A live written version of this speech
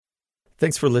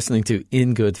Thanks for listening to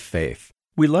In Good Faith.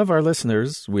 We love our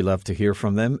listeners, we love to hear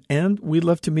from them, and we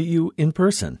love to meet you in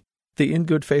person. The In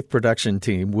Good Faith production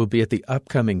team will be at the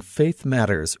upcoming Faith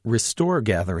Matters Restore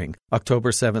Gathering, October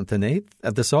 7th and 8th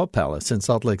at the Salt Palace in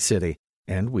Salt Lake City,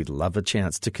 and we'd love a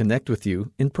chance to connect with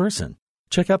you in person.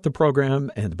 Check out the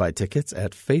program and buy tickets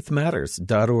at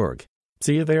faithmatters.org.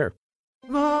 See you there.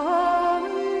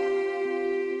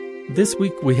 This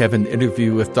week we have an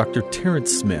interview with Dr.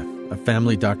 Terrence Smith, a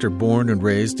family doctor born and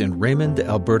raised in Raymond,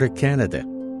 Alberta, Canada.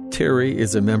 Terry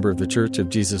is a member of the Church of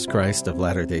Jesus Christ of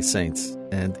Latter-day Saints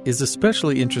and is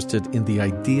especially interested in the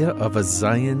idea of a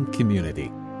Zion community.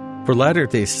 For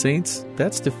Latter-day Saints,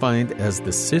 that's defined as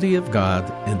the city of God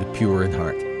and the pure in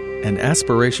heart, an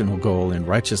aspirational goal in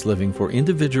righteous living for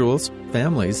individuals,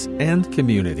 families, and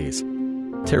communities.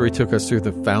 Terry took us through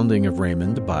the founding of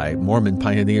Raymond by Mormon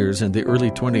pioneers in the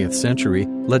early 20th century,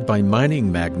 led by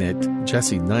mining magnate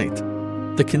Jesse Knight.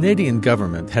 The Canadian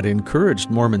government had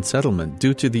encouraged Mormon settlement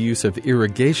due to the use of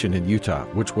irrigation in Utah,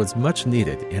 which was much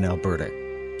needed in Alberta.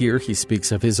 Here he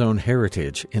speaks of his own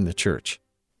heritage in the church.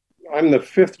 I'm the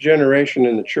fifth generation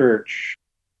in the church.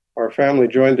 Our family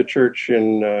joined the church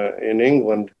in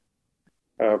England.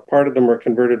 Part of them were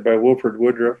converted by Wilford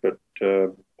Woodruff at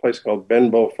place called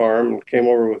Benbow Farm, and came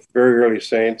over with very early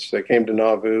saints. They came to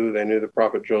Nauvoo. They knew the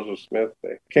prophet Joseph Smith.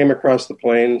 They came across the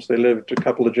plains. They lived a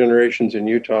couple of generations in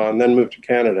Utah and then moved to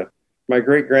Canada. My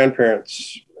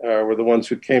great-grandparents were the ones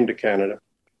who came to Canada.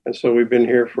 And so we've been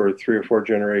here for 3 or 4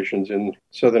 generations in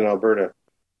southern Alberta.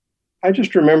 I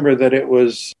just remember that it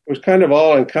was kind of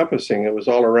all-encompassing. It was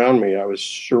all around me. I was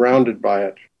surrounded by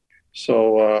it.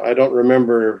 So I don't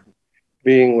remember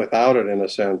being without it in a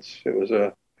sense. It was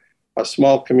a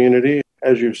small community.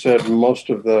 As you said,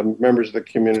 most of the members of the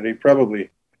community,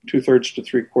 probably 2/3 to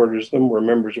 3/4 of them, were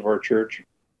members of our church.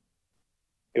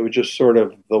 It was just sort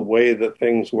of the way that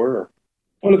things were.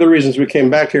 One of the reasons we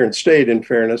came back here and stayed, in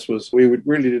fairness, was we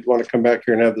really did want to come back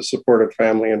here and have the support of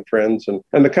family and friends and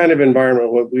the kind of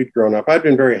environment where we'd grown up. I'd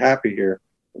been very happy here.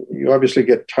 You obviously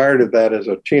get tired of that as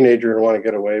a teenager and want to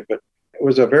get away, but it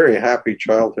was a very happy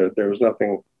childhood. There was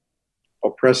nothing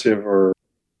oppressive or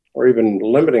even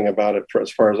limiting about it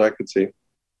as far as I could see.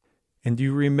 And do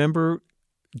you remember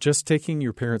just taking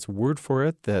your parents' word for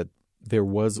it, that there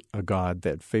was a God,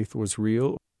 that faith was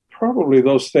real? Probably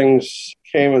those things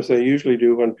came as they usually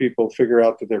do when people figure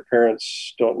out that their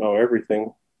parents don't know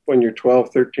everything. When you're 12,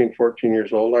 13, 14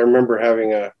 years old, I remember having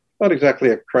not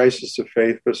exactly a crisis of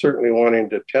faith, but certainly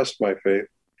wanting to test my faith.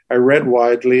 I read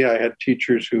widely. I had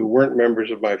teachers who weren't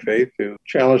members of my faith who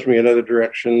challenged me in other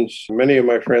directions. Many of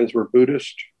my friends were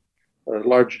Buddhist. A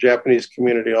large Japanese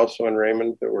community also in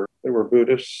Raymond that were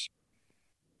Buddhists.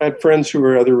 I had friends who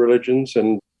were other religions,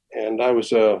 and I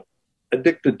was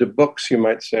addicted to books, you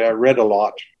might say. I read a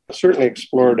lot. I certainly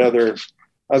explored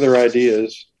other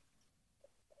ideas.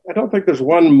 I don't think there's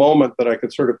one moment that I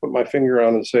could sort of put my finger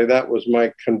on and say that was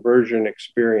my conversion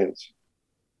experience.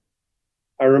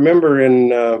 I remember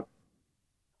in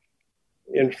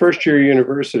first year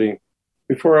university,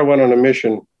 before I went on a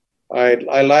mission,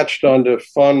 I latched onto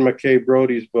Fawn McKay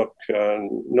Brody's book,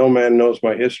 No Man Knows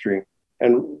My History,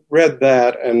 and read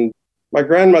that. And my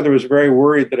grandmother was very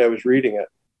worried that I was reading it.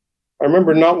 I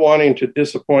remember not wanting to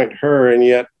disappoint her and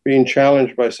yet being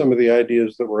challenged by some of the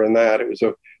ideas that were in that. It was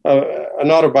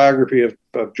an autobiography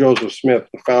of Joseph Smith,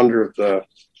 the founder of the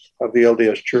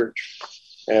LDS Church,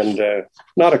 and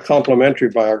not a complimentary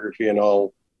biography in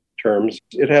all terms.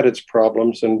 It had its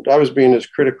problems, and I was being as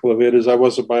critical of it as I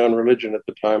was of my own religion at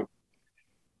the time.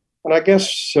 And I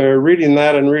guess reading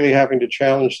that and really having to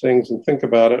challenge things and think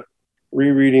about it,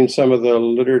 rereading some of the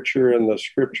literature and the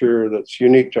scripture that's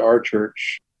unique to our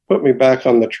church, put me back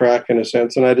on the track in a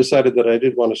sense, and I decided that I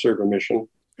did want to serve a mission.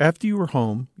 After you were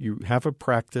home, you have a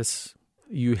practice.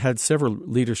 You had several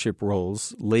leadership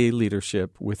roles, lay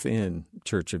leadership within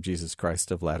Church of Jesus Christ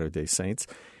of Latter-day Saints,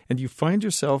 and you find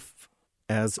yourself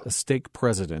as a stake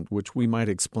president, which we might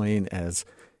explain as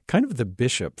kind of the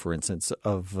bishop, for instance,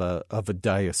 of a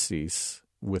diocese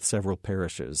with several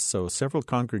parishes, so several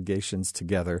congregations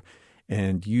together,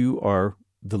 and you are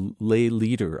the lay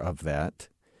leader of that,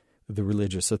 the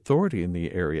religious authority in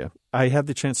the area. I had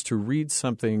the chance to read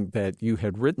something that you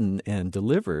had written and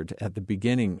delivered at the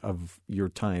beginning of your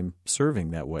time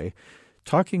serving that way,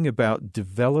 talking about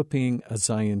developing a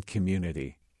Zion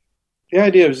community. The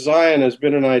idea of Zion has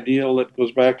been an ideal that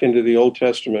goes back into the Old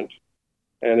Testament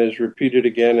and is repeated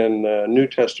again in the New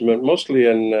Testament, mostly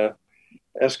in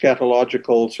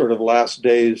eschatological sort of last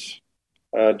days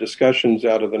discussions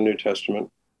out of the New Testament.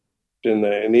 In the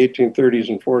 1830s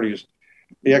and 40s,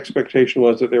 the expectation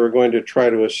was that they were going to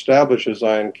try to establish a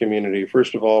Zion community,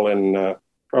 first of all in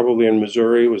probably in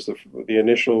Missouri was the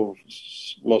initial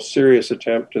most serious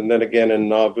attempt, and then again in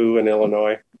Nauvoo in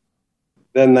Illinois.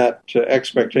 Then that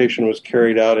expectation was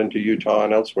carried out into Utah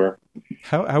and elsewhere.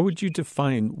 How would you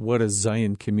define what a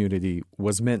Zion community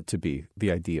was meant to be,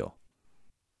 the ideal?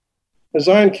 A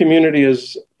Zion community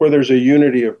is where there's a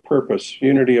unity of purpose,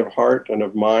 unity of heart and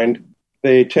of mind.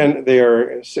 They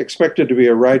are expected to be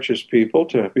a righteous people,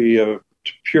 to be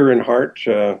pure in heart,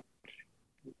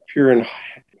 pure in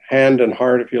hand and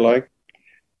heart, if you like.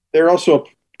 They're also a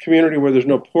community where there's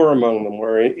no poor among them,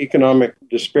 where economic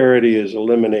disparity is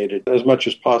eliminated as much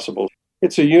as possible.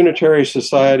 It's a unitary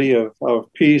society of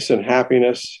peace and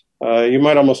happiness. You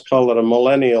might almost call it a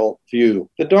millennial view.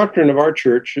 The doctrine of our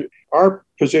church, our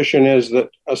position is that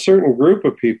a certain group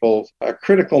of people, a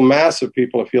critical mass of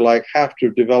people, if you like, have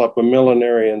to develop a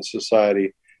millenarian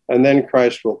society, and then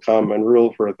Christ will come and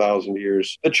rule for 1,000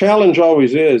 years. The challenge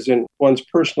always is in one's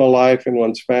personal life, in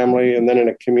one's family, and then in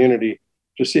a community,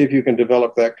 to see if you can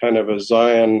develop that kind of a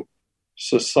Zion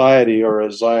society or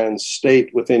a Zion state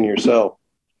within yourself.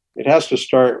 It has to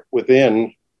start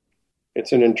within.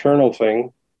 It's an internal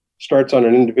thing. Starts on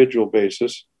an individual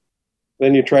basis.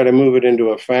 Then you try to move it into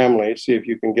a family, see if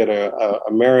you can get a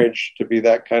marriage to be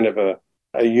that kind of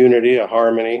a unity, a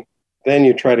harmony. Then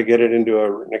you try to get it into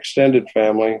an extended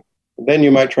family. Then you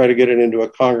might try to get it into a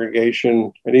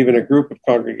congregation and even a group of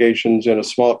congregations in a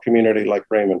small community like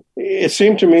Raymond. It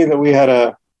seemed to me that we had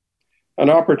an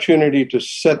opportunity to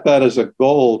set that as a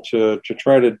goal to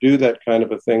try to do that kind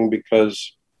of a thing,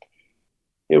 because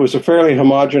it was a fairly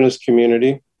homogeneous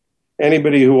community.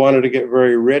 Anybody who wanted to get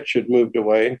very rich had moved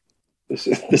away. This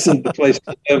isn't the place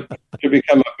to live to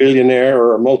become a billionaire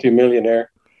or a multimillionaire.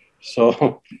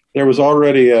 So there was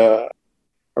already a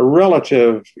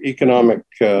relative economic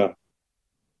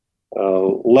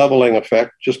leveling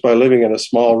effect just by living in a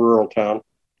small rural town.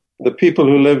 The people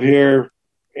who live here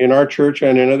in our church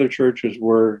and in other churches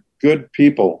were good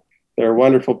people. They're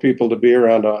wonderful people to be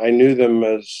around. I knew them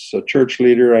as a church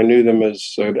leader. I knew them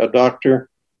as a doctor.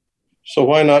 So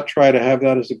why not try to have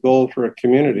that as a goal for a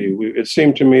community? It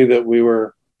seemed to me that we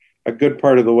were a good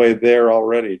part of the way there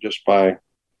already, just by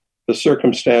the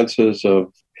circumstances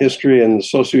of history and the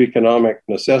socioeconomic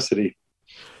necessity.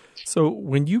 So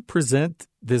when you present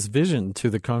this vision to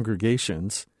the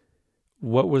congregations,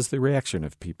 what was the reaction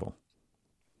of people?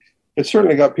 It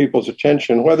certainly got people's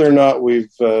attention. Whether or not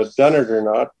we've done it or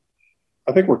not,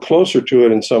 I think we're closer to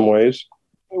it in some ways.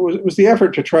 It was the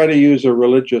effort to try to use a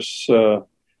religious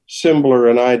symbol or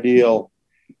an ideal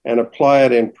and apply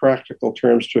it in practical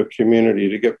terms to a community,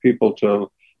 to get people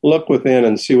to look within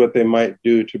and see what they might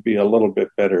do to be a little bit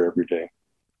better every day.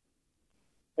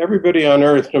 Everybody on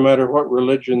earth, no matter what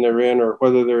religion they're in or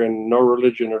whether they're in no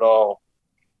religion at all,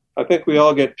 I think we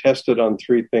all get tested on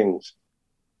three things.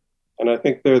 And I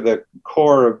think they're the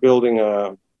core of building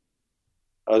a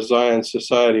Zion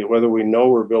society, whether we know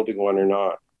we're building one or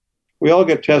not. We all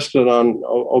get tested on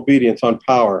obedience, on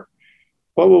power.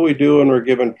 What will we do when we're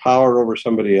given power over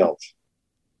somebody else?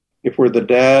 If we're the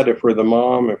dad, if we're the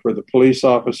mom, if we're the police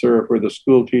officer, if we're the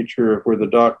school teacher, if we're the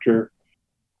doctor,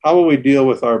 how will we deal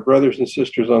with our brothers and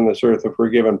sisters on this earth if we're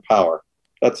given power?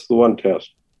 That's the one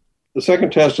test. The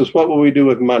second test is, what will we do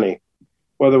with money,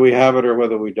 whether we have it or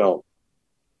whether we don't?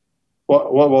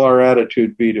 What will our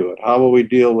attitude be to it? How will we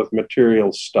deal with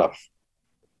material stuff?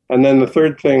 And then the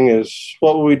third thing is,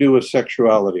 what will we do with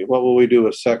sexuality? What will we do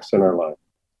with sex in our life?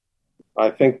 I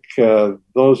think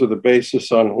those are the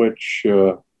basis on which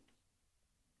the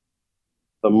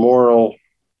moral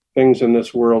things in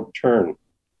this world turn,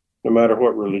 no matter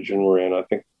what religion we're in. I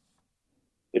think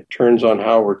it turns on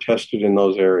how we're tested in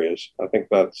those areas. I think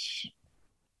that's...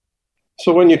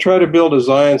 So when you try to build a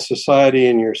Zion society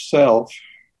in yourself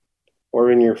or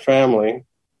in your family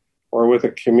or with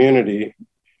a community,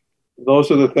 those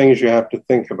are the things you have to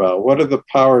think about. What are the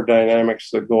power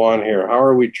dynamics that go on here? How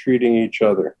are we treating each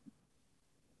other?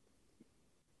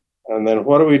 And then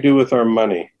what do we do with our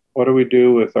money? What do we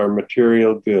do with our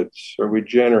material goods? Are we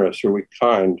generous? Are we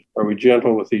kind? Are we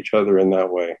gentle with each other in that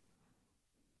way?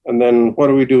 And then what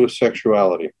do we do with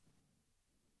sexuality?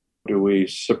 Do we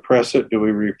suppress it? Do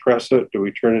we repress it? Do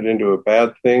we turn it into a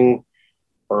bad thing?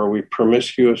 Or are we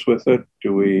promiscuous with it?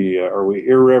 Are we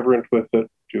irreverent with it?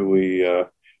 Do we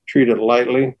treat it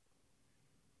lightly?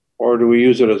 Or do we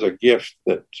use it as a gift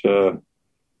that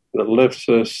lifts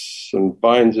us and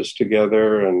binds us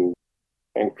together and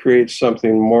creates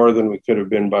something more than we could have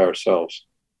been by ourselves?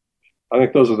 I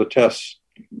think those are the tests,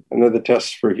 and they're the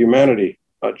tests for humanity,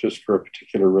 not just for a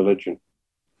particular religion.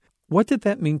 What did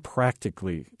that mean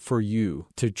practically for you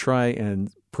to try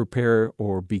and prepare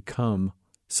or become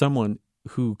someone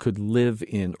who could live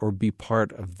in or be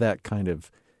part of that kind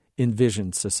of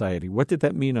envisioned society? What did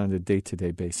that mean on a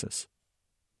day-to-day basis?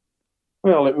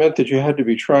 Well, it meant that you had to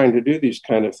be trying to do these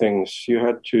kind of things. You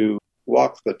had to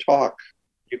walk the talk.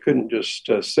 You couldn't just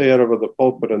say it over the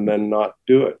pulpit and then not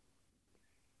do it.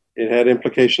 It had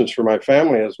implications for my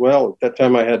family as well. At that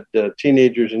time, I had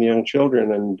teenagers and young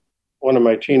children, and one of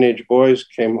my teenage boys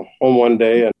came home one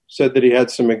day and said that he had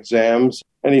some exams,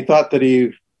 and he thought that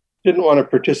he didn't want to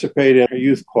participate in a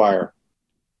youth choir.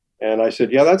 And I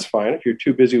said, yeah, that's fine. If you're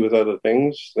too busy with other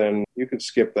things, then you can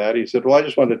skip that. He said, well, I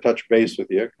just wanted to touch base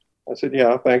with you. I said,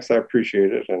 yeah, thanks. I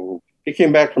appreciate it. And he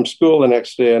came back from school the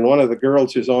next day, and one of the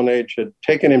girls his own age had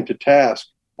taken him to task,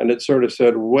 and it sort of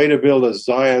said, way to build a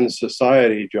Zion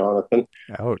society, Jonathan.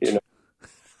 Ouch.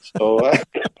 So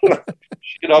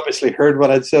she had obviously heard what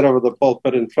I'd said over the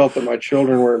pulpit and felt that my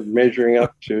children weren't measuring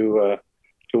up to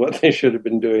what they should have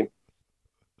been doing.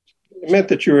 It meant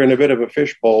that you were in a bit of a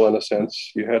fishbowl in a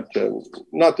sense. You had to,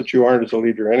 not that you aren't as a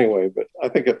leader anyway, but I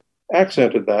think it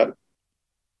accented that,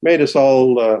 made us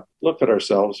all look at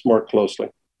ourselves more closely.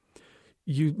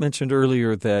 You mentioned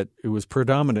earlier that it was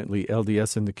predominantly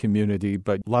LDS in the community,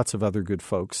 but lots of other good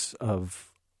folks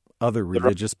of other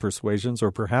religious persuasions,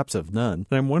 or perhaps of none.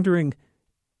 And I'm wondering,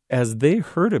 as they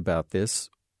heard about this,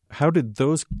 how did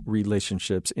those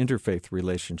relationships, interfaith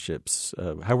relationships,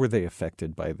 how were they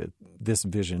affected by this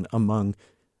vision among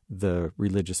the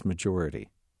religious majority?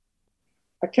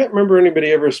 I can't remember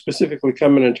anybody ever specifically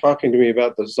coming and talking to me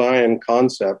about the Zion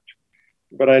concept,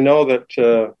 but I know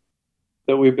that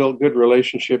we built good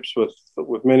relationships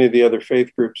with many of the other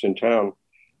faith groups in town.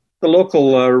 The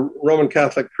local Roman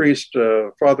Catholic priest,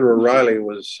 Father O'Reilly,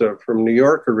 was from New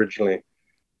York originally,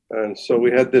 and so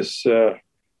we had this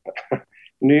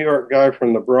New York guy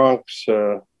from the Bronx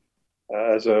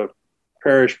as a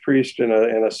parish priest in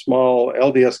a small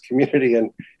LDS community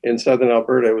in southern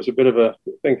Alberta. It was a bit of a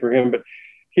thing for him, but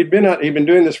he'd been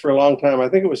doing this for a long time. I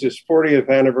think it was his 40th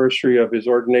anniversary of his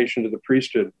ordination to the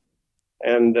priesthood,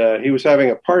 and he was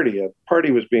having a party. A party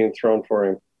was being thrown for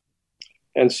him,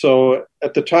 and so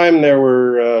at the time there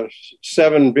were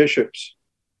 7 bishops.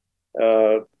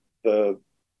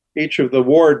 Each of the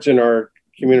wards in our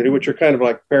community, which are kind of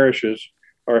like parishes,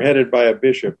 are headed by a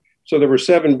bishop. So there were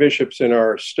 7 bishops in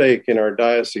our stake, in our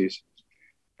diocese.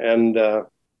 And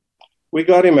we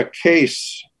got him a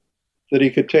case that he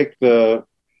could take the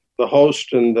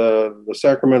host and the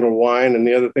sacramental wine and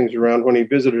the other things around when he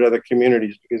visited other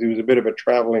communities, because he was a bit of a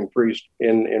traveling priest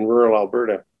in rural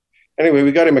Alberta. Anyway,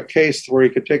 we got him a case where he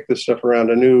could take this stuff around,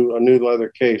 a new leather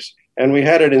case. And we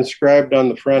had it inscribed on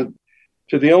the front,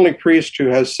 to the only priest who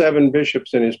has 7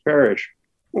 bishops in his parish.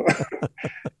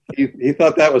 He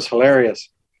thought that was hilarious.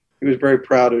 He was very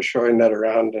proud of showing that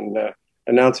around and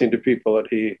announcing to people that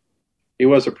he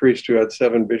was a priest who had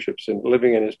 7 bishops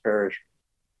living in his parish.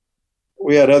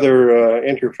 We had other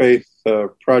interfaith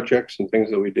projects and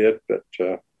things that we did, but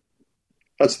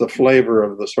that's the flavor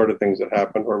of the sort of things that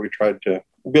happened, where we tried to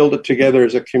build it together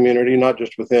as a community, not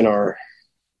just within our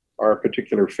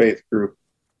particular faith group.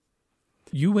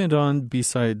 You went on,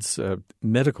 besides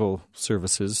medical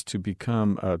services, to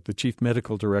become the Chief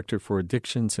Medical Director for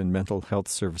Addictions and Mental Health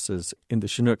Services in the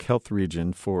Chinook Health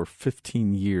Region for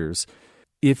 15 years.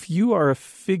 If you are a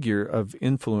figure of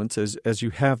influence, as you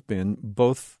have been,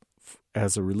 both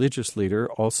as a religious leader,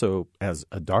 also as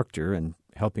a doctor and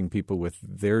helping people with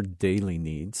their daily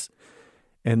needs,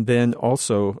 and then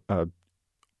also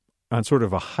on sort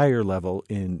of a higher level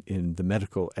in the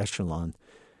medical echelon,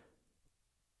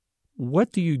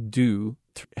 what do you do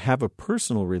to have a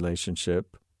personal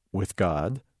relationship with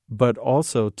God, but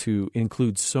also to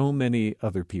include so many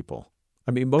other people?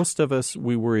 I mean, most of us,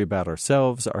 we worry about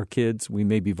ourselves, our kids. We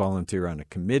maybe volunteer on a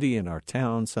committee in our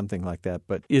town, something like that.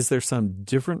 But is there some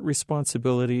different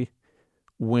responsibility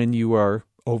when you are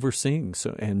overseeing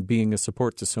and being a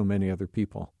support to so many other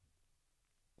people?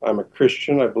 I'm a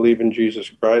Christian. I believe in Jesus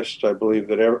Christ. I believe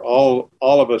that all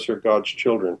of us are God's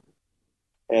children.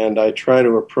 And I try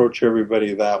to approach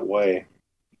everybody that way,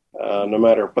 no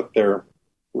matter what their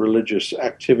religious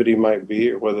activity might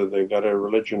be or whether they've got a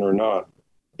religion or not.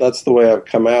 That's the way I've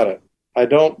come at it. I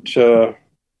don't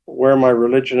wear my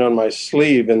religion on my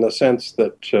sleeve in the sense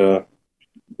that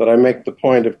I make the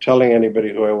point of telling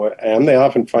anybody who I am. They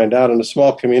often find out. In a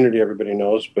small community, everybody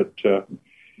knows, but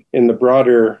in the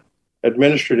broader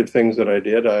administrative things that I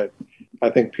did, I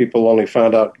think people only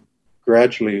found out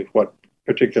gradually what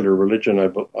particular religion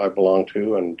I belong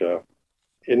to, and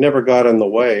it never got in the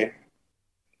way.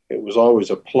 It was always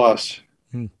a plus.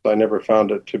 I never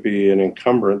found it to be an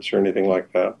encumbrance or anything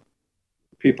like that.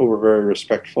 People were very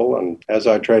respectful, and as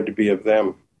I tried to be of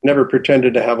them, never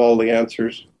pretended to have all the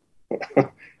answers,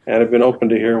 and have been open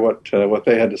to hear what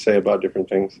they had to say about different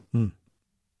things.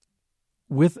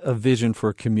 With a vision for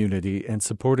a community and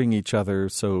supporting each other,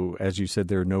 so as you said,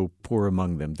 there are no poor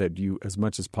among them, that you, as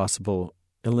much as possible,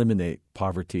 eliminate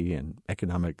poverty and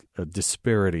economic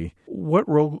disparity. What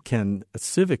role can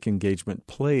civic engagement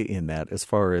play in that as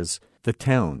far as the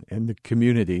town and the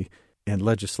community and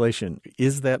legislation?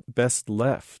 Is that best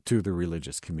left to the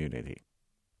religious community?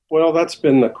 Well, that's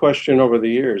been the question over the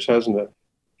years, hasn't it?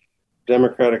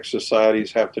 Democratic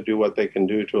societies have to do what they can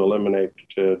do to eliminate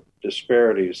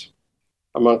disparities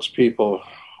amongst people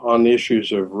on the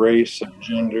issues of race, of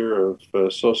gender, of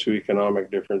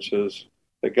socioeconomic differences.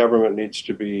 The government needs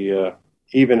to be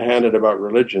even-handed about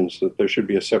religions, that there should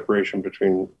be a separation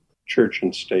between church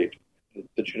and state,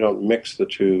 that you don't mix the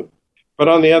two. But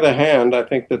on the other hand, I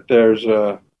think that there's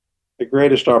the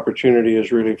greatest opportunity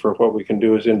is really for what we can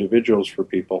do as individuals for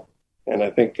people. And I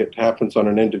think it happens on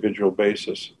an individual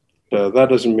basis. That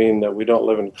doesn't mean that we don't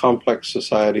live in complex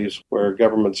societies where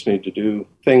governments need to do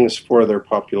things for their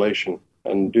population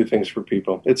and do things for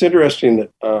people. It's interesting that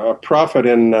a prophet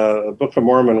in the Book of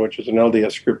Mormon, which is an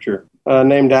LDS scripture,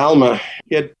 named Alma,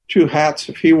 he had two hats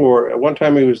if he wore. At one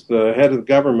time he was the head of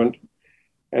the government,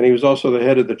 and he was also the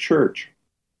head of the church.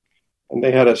 And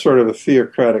they had a sort of a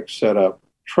theocratic setup.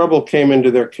 Trouble came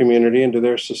into their community, into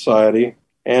their society,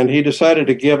 and he decided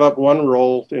to give up one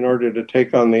role in order to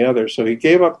take on the other. So he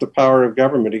gave up the power of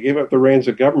government. He gave up the reins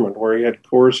of government where he had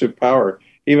coercive power,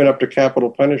 even up to capital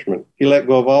punishment. He let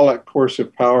go of all that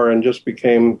coercive power and just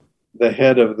became the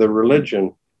head of the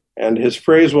religion. And his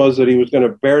phrase was that he was going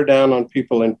to bear down on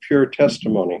people in pure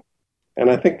testimony. And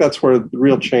I think that's where the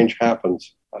real change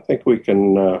happens. I think we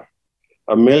can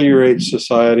ameliorate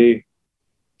society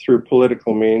through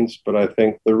political means, but I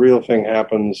think the real thing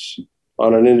happens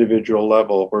on an individual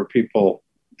level where people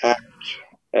act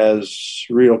as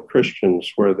real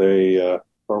Christians, where they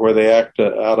act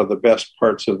out of the best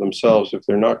parts of themselves if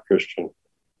they're not Christian,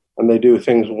 and they do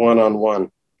things one-on-one.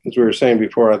 As we were saying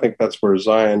before, I think that's where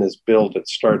Zion is built. It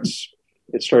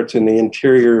starts in the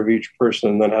interior of each person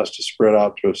and then has to spread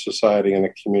out to a society and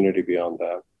a community beyond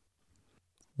that.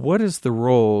 What is the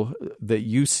role that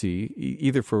you see,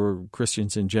 either for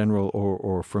Christians in general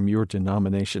or from your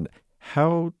denomination?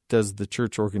 How does the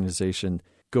church organization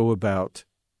go about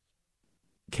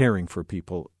caring for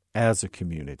people as a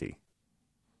community?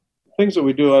 Things that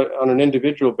we do on an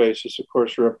individual basis, of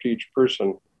course, are up to each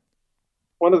person.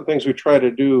 One of the things we try to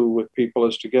do with people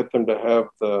is to get them to have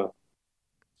the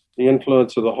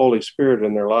influence of the Holy Spirit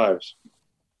in their lives.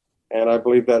 And I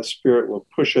believe that Spirit will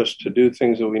push us to do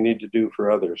things that we need to do for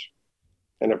others.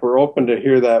 And if we're open to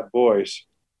hear that voice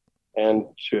and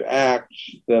to act,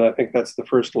 then I think that's the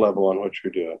first level on which we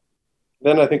do it.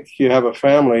 Then I think you have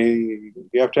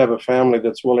to have a family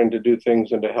that's willing to do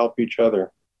things and to help each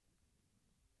other.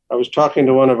 I was talking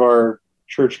to one of our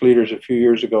church leaders a few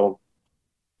years ago.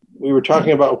 We were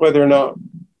talking about whether or not,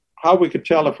 how we could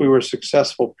tell if we were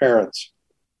successful parents.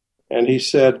 And he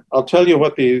said, I'll tell you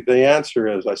what the answer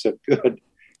is. I said, good.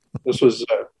 This was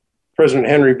President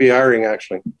Henry B. Eyring,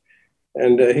 actually.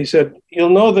 And he said, you'll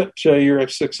know that you're a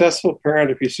successful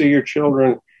parent if you see your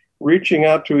children reaching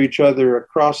out to each other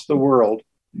across the world,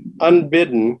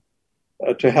 unbidden,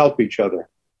 to help each other.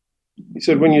 He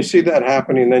said, when you see that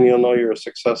happening, then you'll know you're a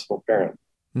successful parent.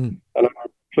 And I'm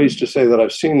pleased to say that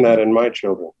I've seen that in my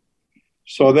children.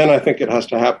 So then I think it has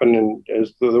to happen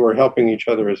as though we're helping each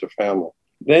other as a family.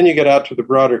 Then you get out to the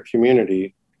broader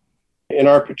community. In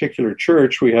our particular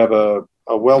church, we have a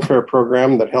welfare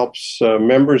program that helps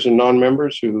members and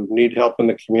non-members who need help in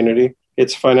the community.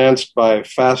 It's financed by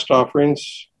fast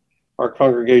offerings. Our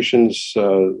congregations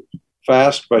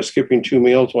fast by skipping 2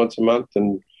 meals once a month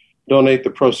and donate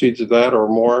the proceeds of that or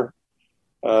more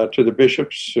to the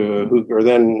bishops who are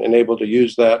then enabled to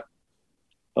use that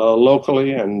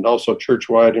locally and also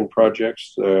church-wide in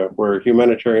projects where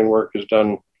humanitarian work is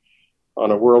done on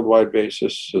a worldwide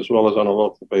basis as well as on a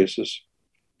local basis.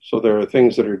 So there are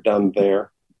things that are done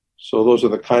there. So those are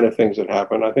the kind of things that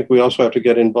happen. I think we also have to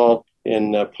get involved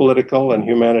in political and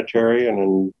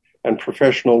humanitarian and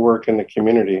professional work in the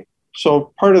community.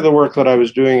 So part of the work that I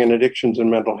was doing in addictions and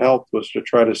mental health was to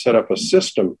try to set up a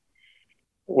system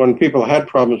when people had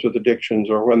problems with addictions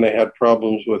or when they had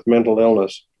problems with mental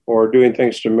illness or doing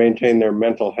things to maintain their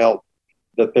mental health,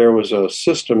 that there was a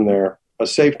system there, a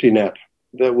safety net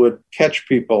that would catch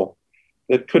people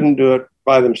that couldn't do it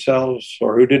by themselves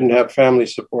or who didn't have family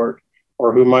support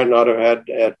or who might not have had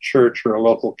at church or a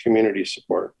local community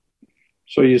support.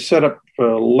 So you set up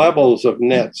levels of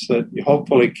nets that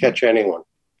hopefully catch anyone.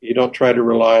 You don't try to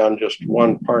rely on just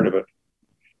one part of it.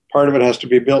 Part of it has to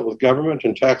be built with government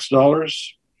and tax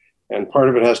dollars, And part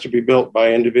of it has to be built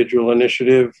by individual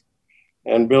initiative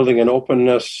and building an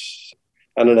openness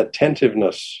and an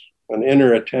attentiveness, an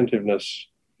inner attentiveness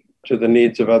to the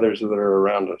needs of others that are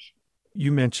around us.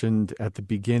 You mentioned at the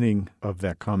beginning of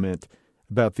that comment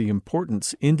about the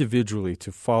importance individually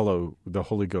to follow the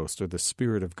Holy Ghost or the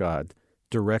Spirit of God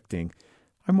directing.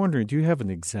 I'm wondering, do you have an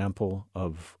example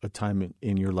of a time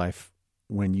in your life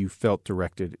when you felt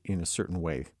directed in a certain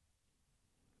way?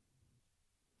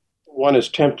 One is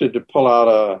tempted to pull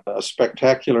out a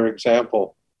spectacular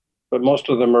example, but most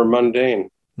of them are mundane.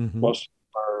 Mm-hmm. Most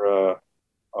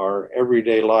are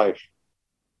everyday life,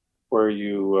 where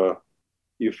you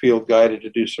feel guided to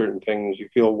do certain things. You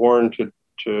feel warned to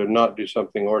not do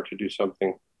something or to do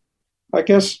something. I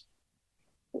guess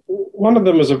one of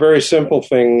them is a very simple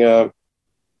thing. There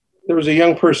was a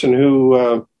young person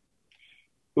who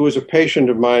was a patient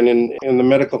of mine in the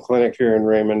medical clinic here in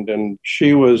Raymond, and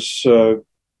she was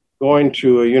going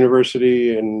to a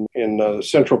university in the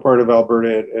central part of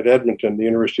Alberta at Edmonton, the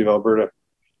University of Alberta.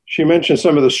 She mentioned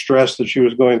some of the stress that she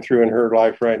was going through in her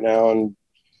life right now,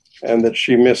 and that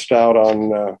she missed out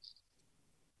on,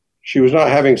 she was not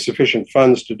having sufficient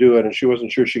funds to do it, and she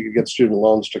wasn't sure she could get student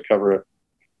loans to cover it.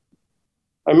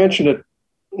 I mentioned it,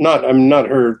 I'm not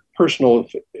her personal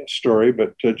story,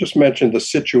 but just mentioned the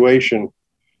situation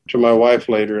to my wife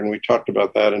later, and we talked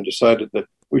about that and decided that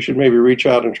we should maybe reach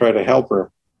out and try to help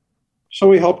her. So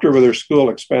we helped her with her school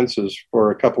expenses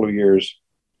for a couple of years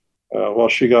while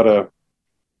she got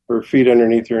her feet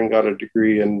underneath her and got a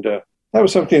degree, and that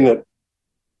was something that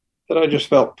I just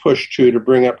felt pushed to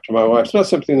bring up to my wife. It's not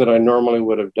something that I normally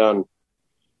would have done.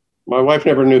 My wife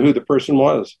never knew who the person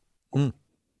was. Mm.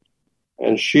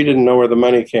 And she didn't know where the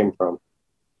money came from.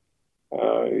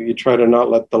 You try to not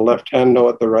let the left hand know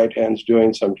what the right hand's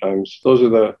doing sometimes. Those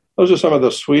are some of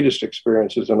the sweetest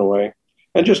experiences in a way.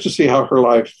 And just to see how her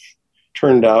life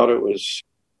turned out, it was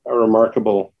a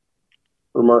remarkable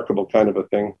kind of a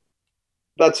thing.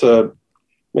 That's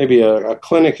maybe a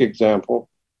clinic example.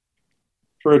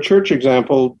 For a church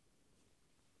example,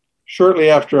 shortly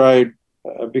after I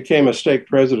became a stake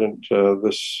president,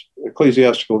 this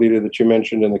ecclesiastical leader that you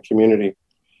mentioned in the community,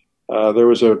 there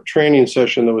was a training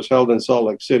session that was held in Salt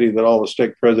Lake City that all the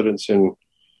stake presidents in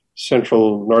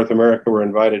central North America were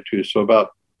invited to. So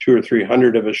about 200 or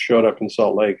 300 of us showed up in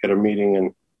Salt Lake at a meeting,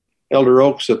 and Elder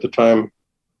Oaks at the time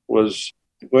was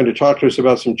going to talk to us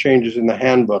about some changes in the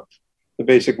handbook, the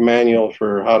basic manual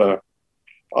for how to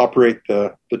operate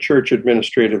the church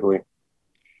administratively.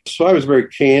 So I was very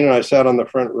keen, and I sat on the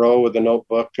front row with a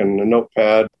notebook and a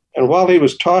notepad. And while he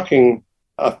was talking,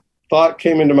 a thought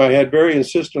came into my head very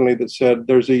insistently that said,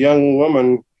 there's a young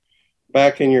woman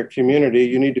back in your community.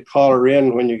 You need to call her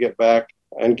in when you get back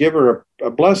and give her a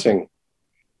blessing.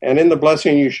 And in the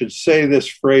blessing, you should say this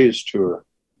phrase to her.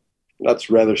 That's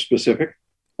rather specific.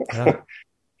 Yeah.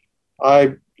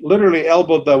 I literally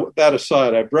elbowed that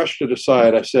aside. I brushed it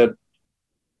aside. I said,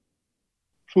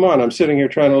 come on, I'm sitting here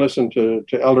trying to listen to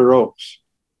Elder Oaks.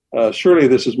 Surely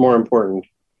this is more important.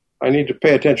 I need to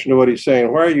pay attention to what he's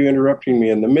saying. Why are you interrupting me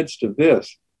in the midst of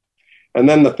this? And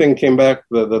then the thing came back,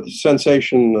 the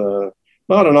sensation,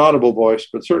 not an audible voice,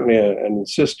 but certainly an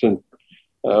insistent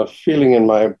feeling in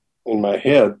my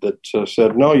head that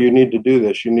said, no, you need to do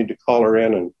this. You need to call her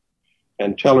in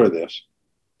and tell her this.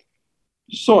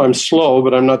 So I'm slow,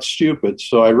 but I'm not stupid.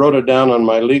 So I wrote it down on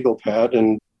my legal pad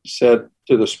and said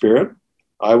to the Spirit,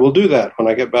 I will do that when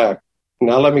I get back.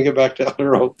 Now let me get back to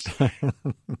Elder Oaks.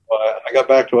 I got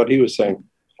back to what he was saying.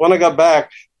 When I got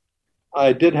back,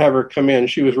 I did have her come in.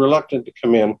 She was reluctant to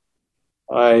come in.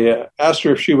 I asked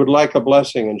her if she would like a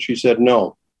blessing, and she said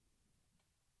no.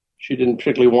 She didn't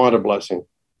particularly want a blessing.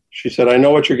 She said, I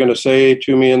know what you're going to say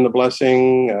to me in the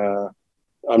blessing.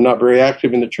 I'm not very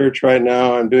active in the church right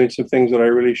now. I'm doing some things that I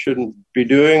really shouldn't be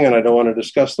doing, and I don't want to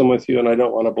discuss them with you, and I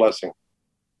don't want a blessing.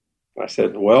 I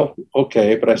said, well,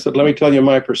 okay. But I said, let me tell you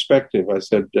my perspective. I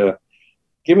said,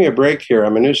 give me a break here.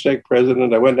 I'm a new stake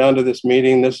president. I went down to this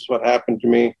meeting. This is what happened to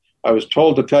me. I was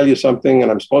told to tell you something,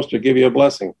 and I'm supposed to give you a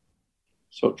blessing.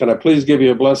 So can I please give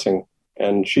you a blessing?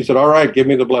 And she said, all right, give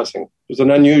me the blessing. It was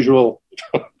an unusual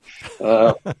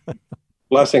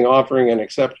blessing offering and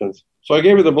acceptance. So I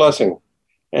gave her the blessing.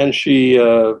 And she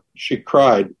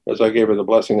cried as I gave her the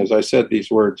blessing, as I said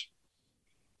these words.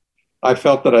 I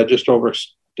felt that I just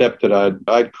overstepped it.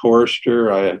 I'd coerced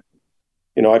her. I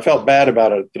felt bad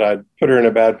about it, that I'd put her in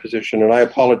a bad position, and I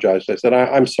apologized. I said,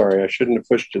 I'm sorry. I shouldn't have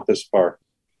pushed it this far.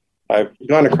 I've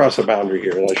gone across a boundary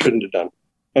here that I shouldn't have done.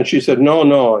 And she said,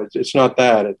 no, it's not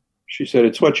that. She said,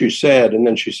 it's what you said. And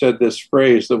then she said this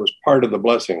phrase that was part of the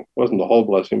blessing. It wasn't the whole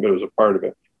blessing, but it was a part of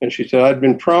it. And she said, I'd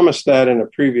been promised that in a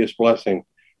previous blessing,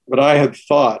 but I had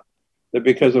thought that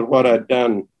because of what I'd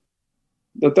done,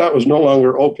 that was no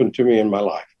longer open to me in my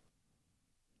life.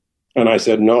 And I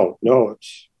said, no,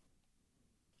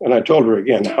 and I told her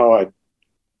again how I'd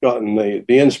gotten the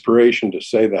inspiration to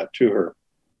say that to her.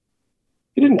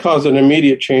 It didn't cause an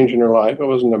immediate change in her life. It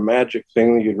wasn't a magic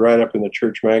thing that you'd write up in the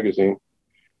church magazine.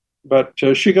 But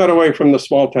she got away from the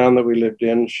small town that we lived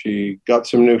in. She got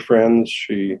some new friends.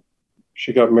 She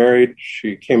got married.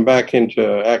 She came back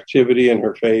into activity in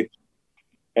her faith.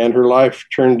 And her life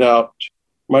turned out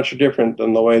much different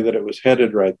than the way that it was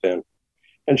headed right then.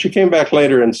 And she came back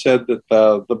later and said that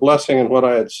the blessing in what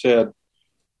I had said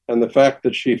and the fact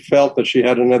that she felt that she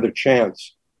had another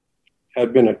chance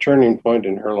had been a turning point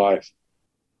in her life.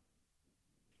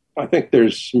 I think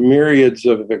there's myriads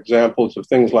of examples of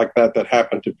things like that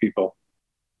happen to people.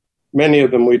 Many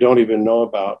of them we don't even know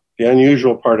about. The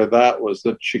unusual part of that was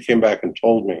that she came back and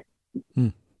told me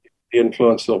the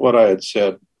influence that what I had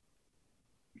said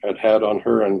had on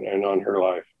her and on her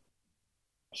life.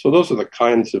 So those are the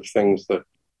kinds of things that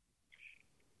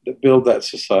build that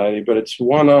society, but it's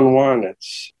one-on-one.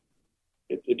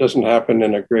 It doesn't happen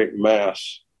in a great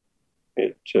mass.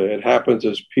 It happens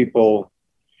as people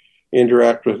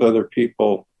interact with other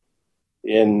people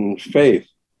in faith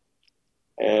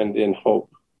and in hope.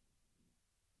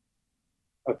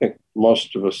 I think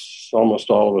most of us, almost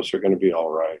all of us, are going to be all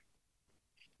right.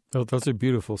 Well, those are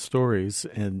beautiful stories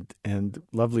and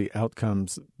lovely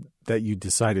outcomes that you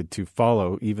decided to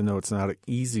follow, even though it's not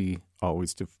easy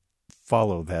always to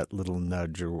follow that little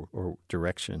nudge or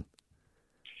direction.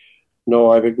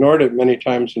 No, I've ignored it many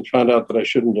times and found out that I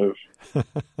shouldn't have.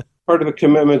 Part of the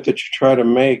commitment that you try to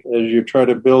make as you try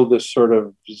to build this sort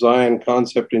of Zion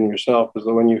concept in yourself is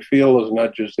that when you feel those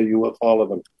nudges, that you will follow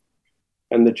them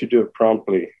and that you do it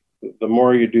promptly. The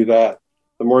more you do that,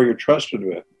 the more you're trusted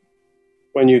with.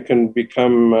 When you can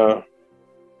become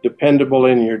dependable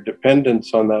in your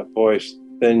dependence on that voice,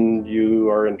 then you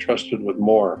are entrusted with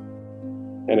more.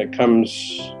 And it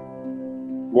comes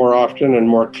more often and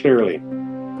more clearly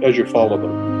as you follow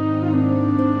them.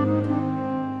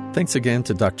 Thanks again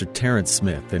to Dr. Terence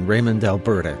Smith in Raymond,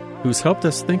 Alberta, who's helped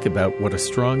us think about what a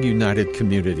strong, united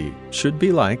community should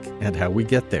be like and how we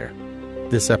get there.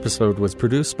 This episode was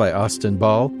produced by Austin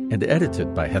Ball and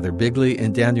edited by Heather Bigley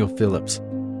and Daniel Phillips.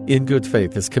 In Good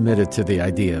Faith is committed to the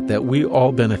idea that we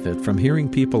all benefit from hearing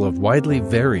people of widely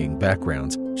varying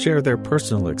backgrounds share their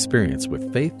personal experience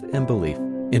with faith and belief.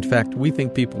 In fact, we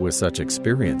think people with such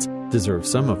experience deserve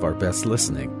some of our best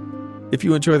listening. If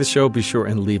you enjoy the show, be sure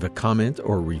and leave a comment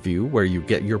or review where you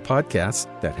get your podcasts.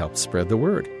 That helps spread the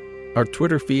word. Our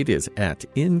Twitter feed is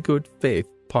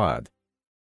 @InGoodFaithPod.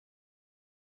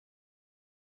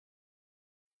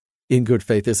 In Good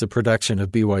Faith is a production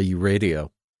of BYU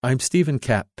Radio. I'm Stephen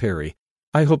Kapp Perry.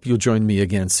 I hope you'll join me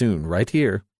again soon, right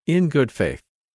here, in Good Faith.